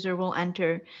if a user will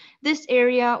enter this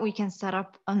area, we can set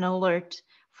up an alert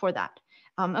for that.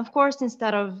 Of course,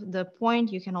 instead of the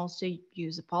point, you can also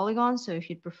use a polygon. So if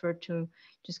you'd prefer to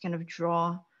just kind of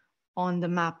draw on the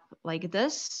map like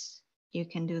this, you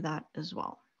can do that as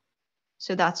well.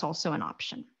 So that's also an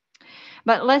option.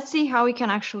 But let's see how we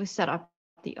can actually set up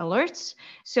the alerts.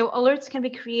 So alerts can be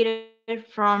created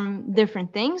from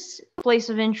different things. Place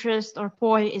of interest or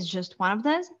POI is just one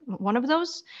of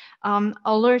those.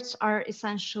 Alerts are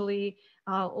essentially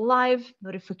live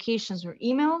notifications or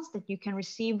emails that you can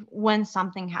receive when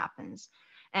something happens.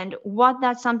 And what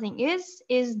that something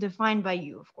is defined by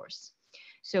you, of course.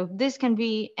 So this can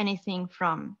be anything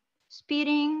from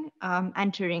speeding,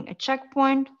 entering a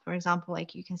checkpoint, for example,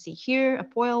 like you can see here, a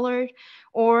POI alert,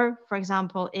 or for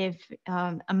example, if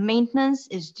a maintenance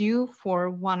is due for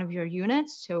one of your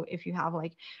units. So if you have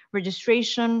like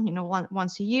registration,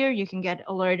 once a year, you can get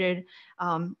alerted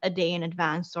a day in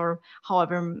advance or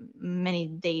however many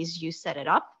days you set it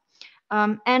up.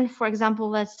 And for example,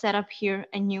 let's set up here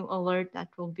a new alert that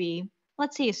will be,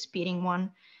 let's say, a speeding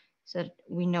one, so that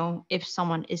we know if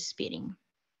someone is speeding.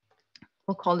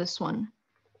 We'll call this one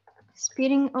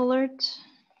speeding alert.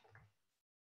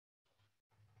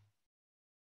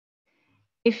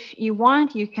 If you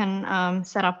want, you can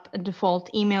set up a default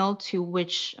email to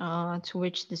which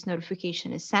this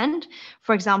notification is sent.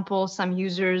 For example, some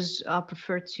users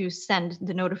prefer to send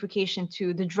the notification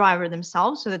to the driver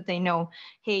themselves so that they know,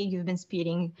 hey, you've been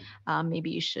speeding. Maybe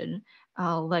you should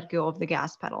let go of the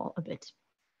gas pedal a bit.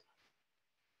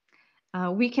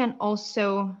 We can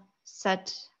also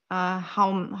set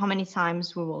how many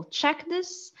times we will check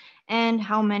this, and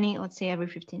how many, let's say every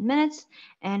 15 minutes,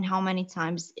 and how many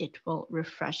times it will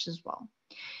refresh as well.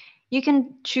 You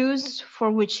can choose for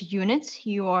which unit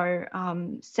you are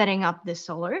setting up this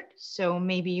alert. So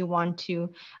maybe you want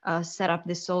to set up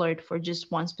this alert for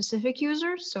just one specific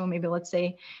user. So maybe let's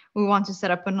say we want to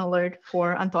set up an alert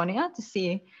for Antonia to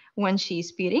see when she's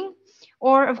speeding.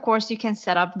 Or of course, you can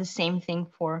set up the same thing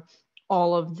for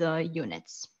all of the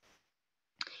units.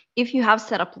 If you have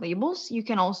set up labels, you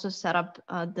can also set up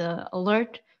the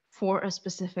alert for a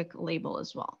specific label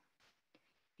as well.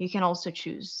 You can also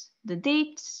choose the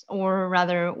dates, or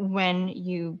rather when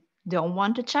you don't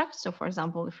want to check. So for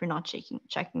example, if you're not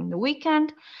checking the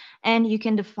weekend, and you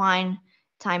can define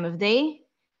time of day.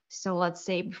 So let's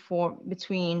say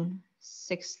between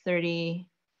 6:30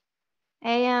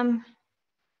 a.m.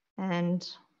 and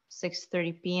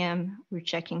 6:30 p.m. we're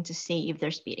checking to see if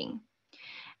they're speeding.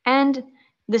 And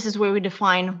this is where we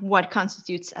define what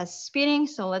constitutes as speeding.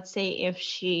 So let's say if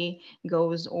she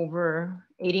goes over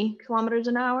 80 kilometers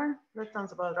an hour. That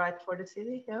sounds about right for the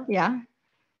city, yeah. Yeah.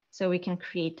 So we can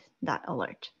create that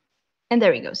alert. And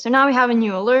there we go. So now we have a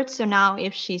new alert. So now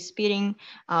if she's speeding,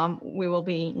 we will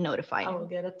be notified. I will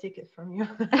get a ticket from you.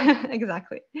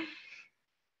 Exactly.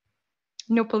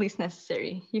 No police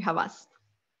necessary. You have us.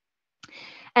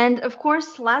 And of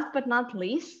course, last but not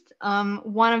least,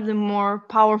 one of the more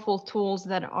powerful tools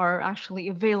that are actually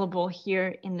available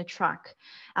here in the track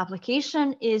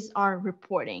application is our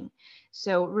reporting.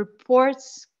 So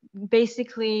reports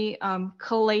basically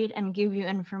collate and give you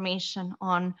information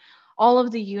on all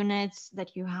of the units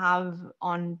that you have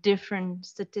on different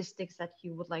statistics that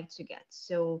you would like to get.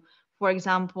 So for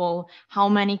example, how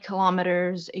many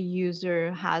kilometers a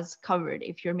user has covered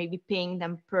if you're maybe paying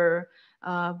them per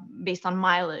based on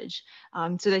mileage,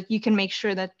 so that you can make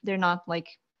sure that they're not like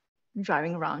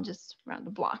driving around just around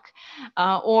the block.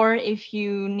 Or if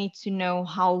you need to know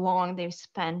how long they've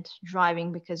spent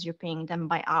driving because you're paying them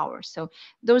by hour. So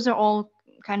those are all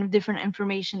kind of different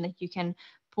information that you can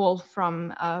pull from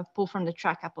the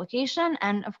track application.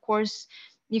 And of course,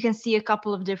 you can see a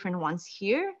couple of different ones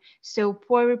here. So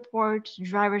POI report,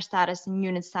 driver status, and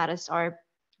unit status are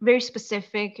very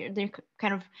specific. They're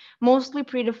kind of mostly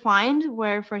predefined,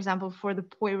 where, for example, for the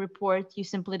POI report, you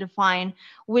simply define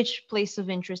which place of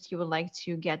interest you would like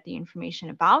to get the information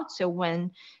about. So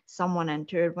when someone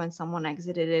entered, when someone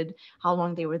exited, how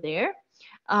long they were there.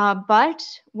 But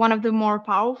one of the more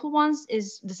powerful ones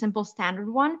is the simple standard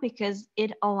one, because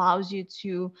it allows you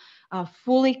to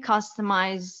fully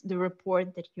customize the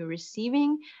report that you're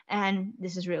receiving. And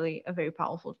this is really a very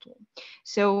powerful tool.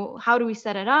 So how do we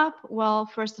set it up? Well,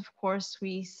 first, of course,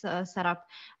 we set up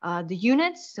the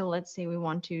units. So let's say we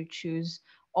want to choose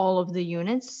all of the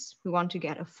units. We want to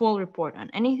get a full report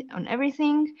on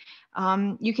everything.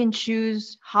 You can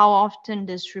choose how often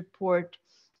this report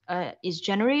is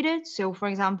generated. So for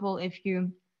example, if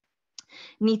you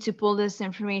need to pull this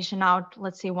information out,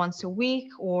 let's say once a week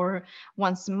or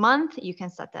once a month, you can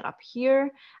set that up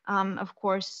here. Of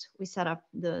course, we set up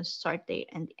the start date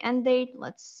and the end date.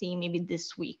 Let's see maybe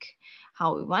this week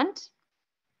how it went.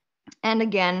 And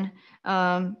again,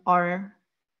 our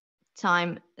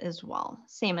time as well,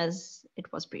 same as it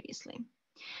was previously.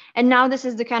 And now this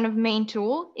is the kind of main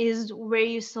tool, is where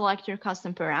you select your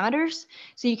custom parameters.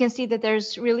 So you can see that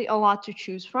there's really a lot to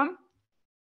choose from.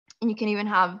 And you can even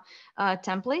have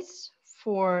templates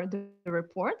for the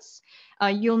reports.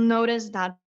 You'll notice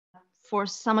that for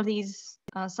some of these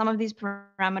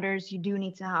parameters, you do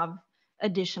need to have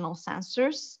additional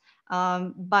sensors.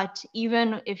 But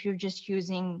even if you're just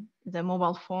using the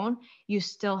mobile phone, you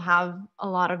still have a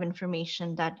lot of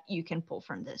information that you can pull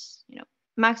from this. You know,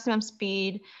 maximum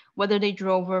speed, whether they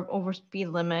drove over speed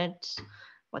limit.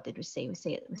 What did we say? We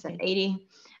said 80.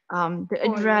 The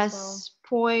POI address,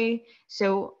 POI.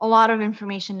 So a lot of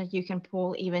information that you can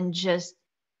pull even just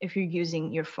if you're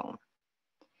using your phone.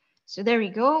 So there we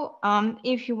go.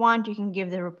 If you want, you can give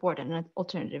the report an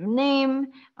alternative name,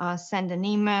 send an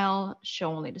email,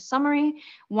 show only the summary.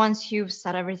 Once you've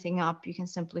set everything up, you can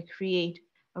simply create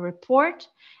a report,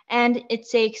 and it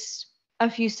takes a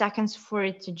few seconds for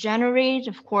it to generate.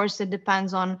 Of course, it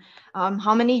depends on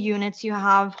how many units you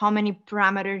have, how many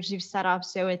parameters you've set up.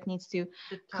 So it needs to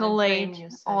collate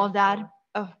all of that.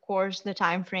 Of course, the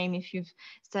time frame, if you've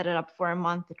set it up for a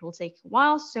month, it will take a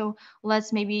while. So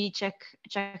let's maybe check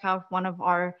out one of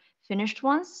our finished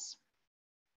ones.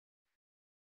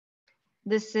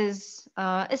 This is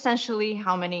essentially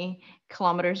how many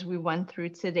kilometers we went through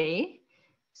today.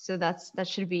 So that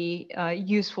should be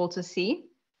useful to see.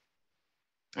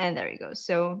 And there you go.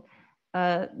 So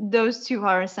those two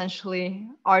are essentially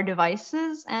our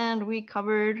devices, and we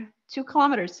covered 2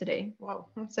 kilometers today. Wow.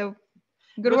 So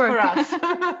good work. For us.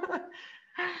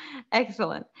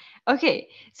 Excellent. Okay,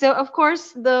 so of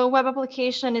course the web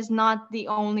application is not the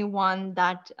only one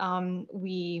that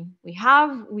we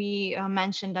have. We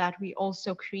mentioned that we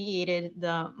also created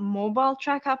the mobile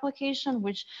track application,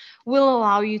 which will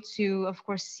allow you to, of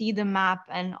course, see the map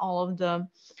and all of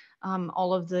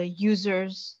the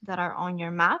users that are on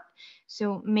your map.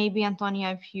 So maybe,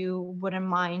 Antonia, if you wouldn't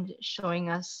mind showing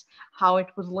us how it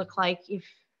would look like if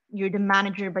you're the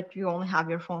manager, but you only have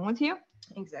your phone with you.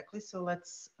 Exactly. So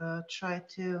let's try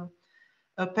to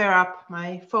pair up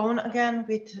my phone again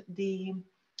with the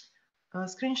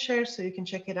screen share so you can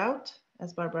check it out.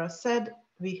 As Barbara said,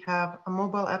 we have a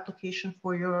mobile application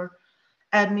for your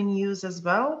admin use as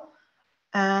well.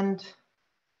 And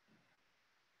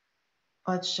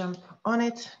let's jump on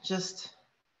it just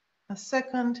a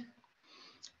second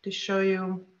to show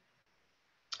you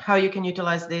how you can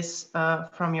utilize this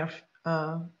from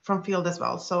field as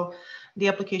well. So the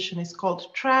application is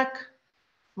called Track.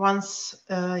 Once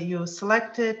you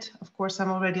select it, of course, I'm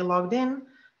already logged in.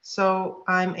 So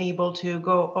I'm able to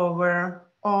go over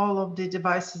all of the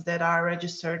devices that are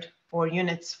registered for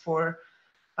units for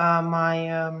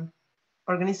my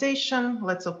organization.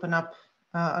 Let's open up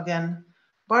again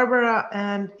Barbara,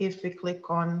 and if we click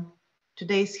on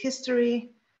today's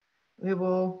history, we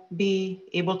will be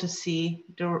able to see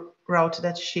the route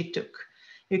that she took.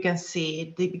 You can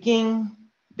see the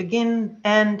begin,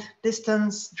 end,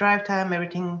 distance, drive time,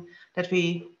 everything that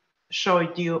we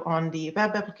showed you on the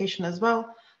web application as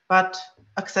well, but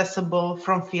accessible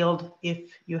from field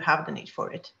if you have the need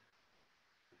for it.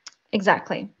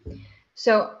 Exactly.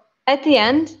 So at the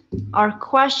end, our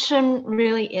question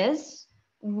really is,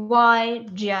 why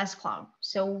GIS Cloud?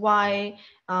 So why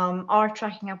our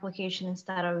tracking application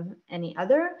instead of any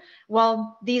other?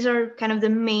 Well, these are kind of the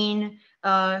main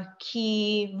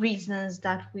key reasons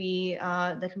that we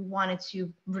wanted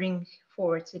to bring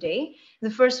forward today. The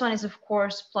first one is, of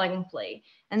course, plug and play.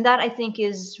 And that, I think,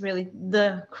 is really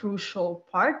the crucial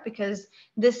part, because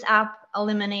this app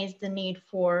eliminates the need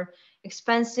for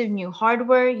expensive new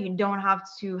hardware. You don't have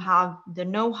to have the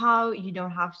know-how. You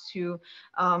don't have to,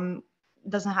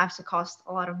 doesn't have to cost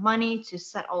a lot of money to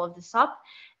set all of this up.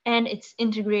 And it's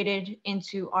integrated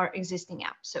into our existing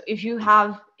app. So if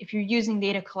you're using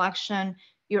data collection,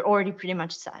 you're already pretty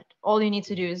much set. All you need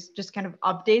to do is just kind of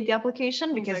update the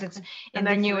application because it's in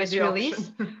the newest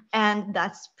release, and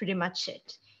that's pretty much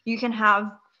it. You can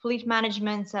have fleet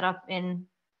management set up in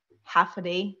half a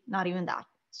day, not even that.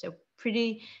 So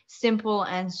pretty simple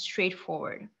and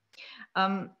straightforward.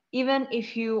 Even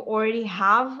if you already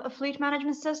have a fleet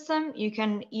management system, you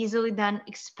can easily then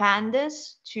expand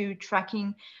this to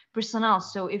tracking personnel.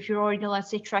 So if you're already, let's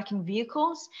say, tracking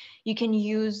vehicles, you can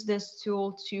use this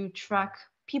tool to track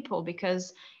people,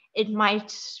 because it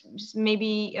might,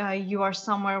 maybe you are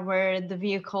somewhere where the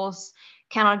vehicles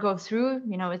cannot go through,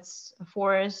 it's a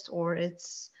forest, or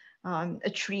it's a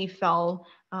tree fell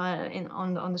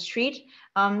on the street,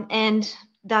 and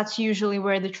that's usually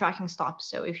where the tracking stops.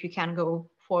 So if you can go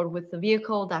forward with the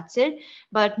vehicle, that's it,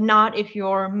 but not if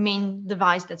your main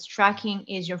device that's tracking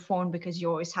is your phone, because you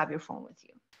always have your phone with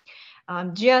you.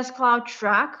 GIS Cloud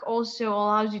Track also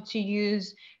allows you to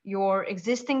use your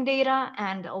existing data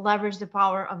and leverage the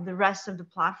power of the rest of the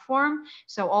platform.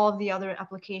 So all of the other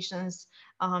applications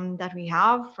that we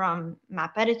have, from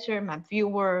Map Editor, Map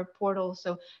Viewer, Portal,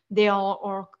 so they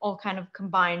all kind of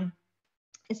combine.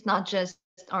 It's not just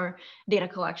our data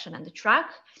collection and the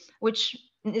track, which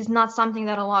is not something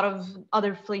that a lot of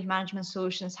other fleet management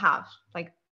solutions have,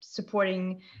 like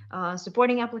supporting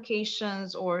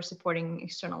applications or supporting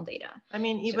external data. I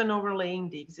mean, even overlaying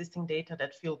the existing data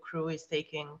that field crew is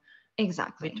taking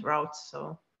exactly with routes.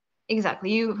 So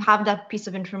exactly, you have that piece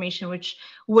of information which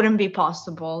wouldn't be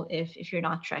possible if you're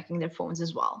not tracking their phones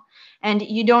as well. And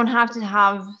you don't have to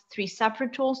have 3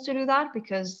 separate tools to do that,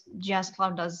 because GIS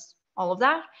Cloud does all of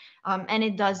that. And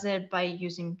it does it by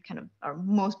using kind of our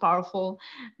most powerful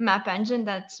map engine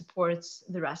that supports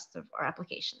the rest of our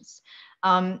applications.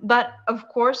 But of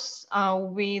course,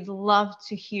 we'd love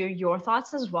to hear your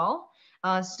thoughts as well.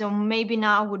 So maybe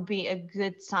now would be a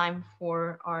good time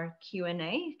for our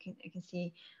Q&A. I can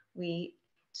see we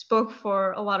spoke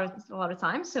for a lot of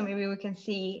time, so maybe we can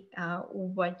see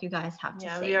what you guys have to say.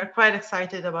 Yeah, we are quite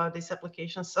excited about this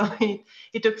application. So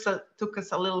it took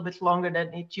us a little bit longer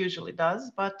than it usually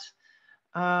does, but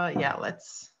yeah,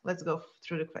 let's go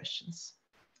through the questions.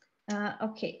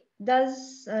 Okay,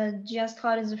 does GIS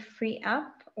Cloud is a free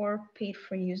app or paid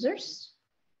for users?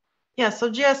 Yeah, so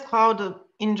GIS Cloud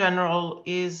in general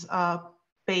is a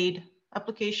paid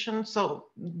application. So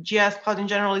GIS Cloud in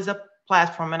general is a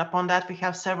platform, and upon that we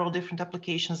have several different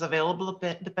applications available.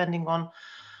 Depending on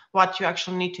what you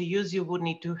actually need to use, you would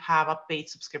need to have a paid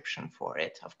subscription for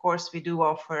it. Of course, we do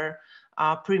offer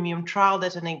a premium trial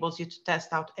that enables you to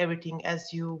test out everything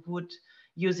as you would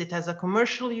use it as a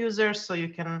commercial user, so you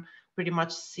can pretty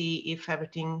much see if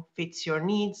everything fits your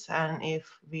needs and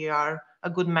if we are a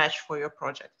good match for your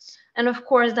projects. And of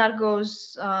course, that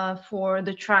goes for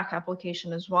the track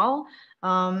application as well.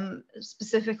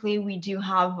 Specifically, we do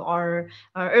have our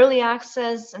early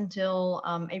access until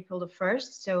April the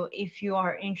 1st. So if you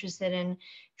are interested in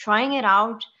trying it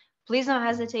out, please don't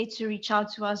hesitate to reach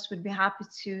out to us. We'd be happy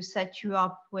to set you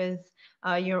up with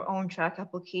your own track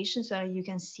application, so you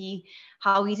can see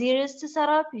how easy it is to set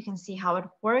up. You can see how it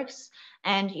works,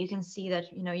 and you can see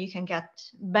that you can get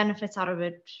benefits out of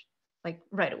it like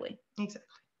right away. Exactly.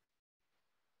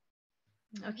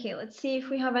 Okay, let's see if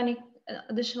we have any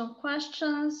additional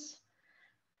questions.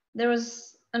 There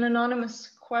was an anonymous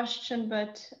question,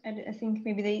 but I think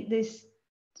maybe they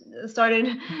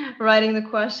started writing the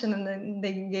question and then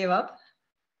they gave up.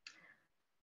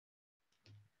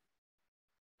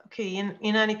 Okay,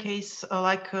 in any case,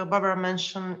 like Barbara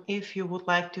mentioned, if you would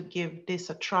like to give this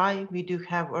a try, we do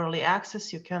have early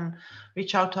access. You can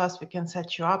reach out to us. We can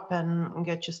set you up and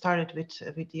get you started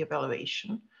with the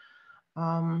evaluation.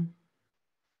 I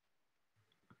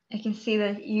can see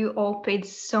that you all paid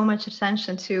so much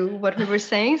attention to what we were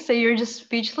saying, so you're just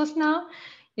speechless now.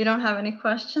 You don't have any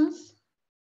questions?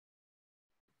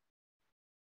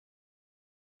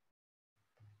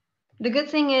 The good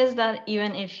thing is that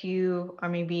even if you are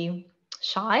maybe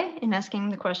shy in asking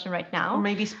the question right now, or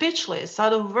maybe speechless,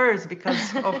 out of words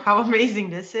because of how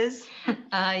amazing this is,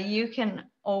 you can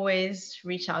always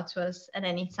reach out to us at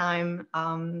any time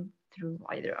through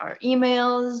either our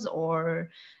emails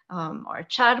or our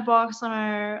chat box on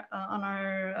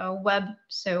our web.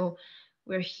 So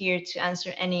we're here to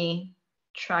answer any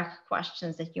track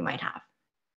questions that you might have.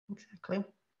 Exactly.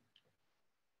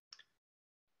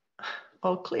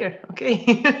 All clear.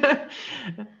 Okay.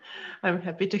 I'm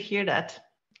happy to hear that.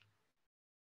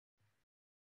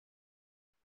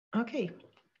 Okay.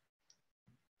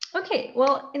 Okay,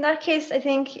 well, in that case, I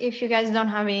think if you guys don't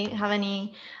have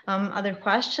any other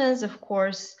questions, of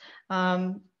course,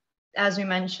 as we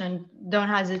mentioned, don't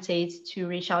hesitate to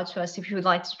reach out to us if you would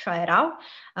like to try it out.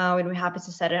 We'd be happy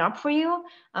to set it up for you.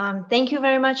 Thank you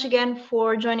very much again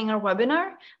for joining our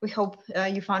webinar. We hope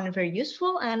you found it very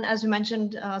useful. And as we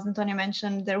mentioned, as Antonia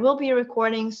mentioned, there will be a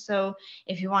recording. So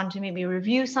if you want to maybe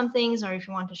review some things or if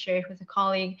you want to share it with a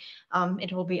colleague,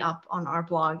 it will be up on our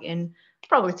blog in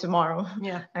probably tomorrow.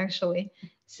 Yeah, actually.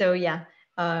 So yeah,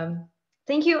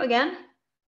 thank you again.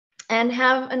 And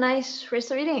have a nice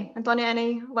rest of your day. Antonia,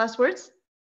 any last words?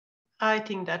 I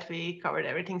think that we covered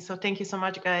everything. So thank you so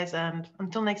much, guys. And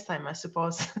until next time, I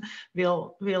suppose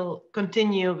we'll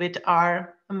continue with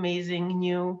our amazing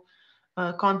new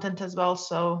content as well.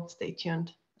 So stay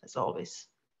tuned as always.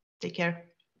 Take care.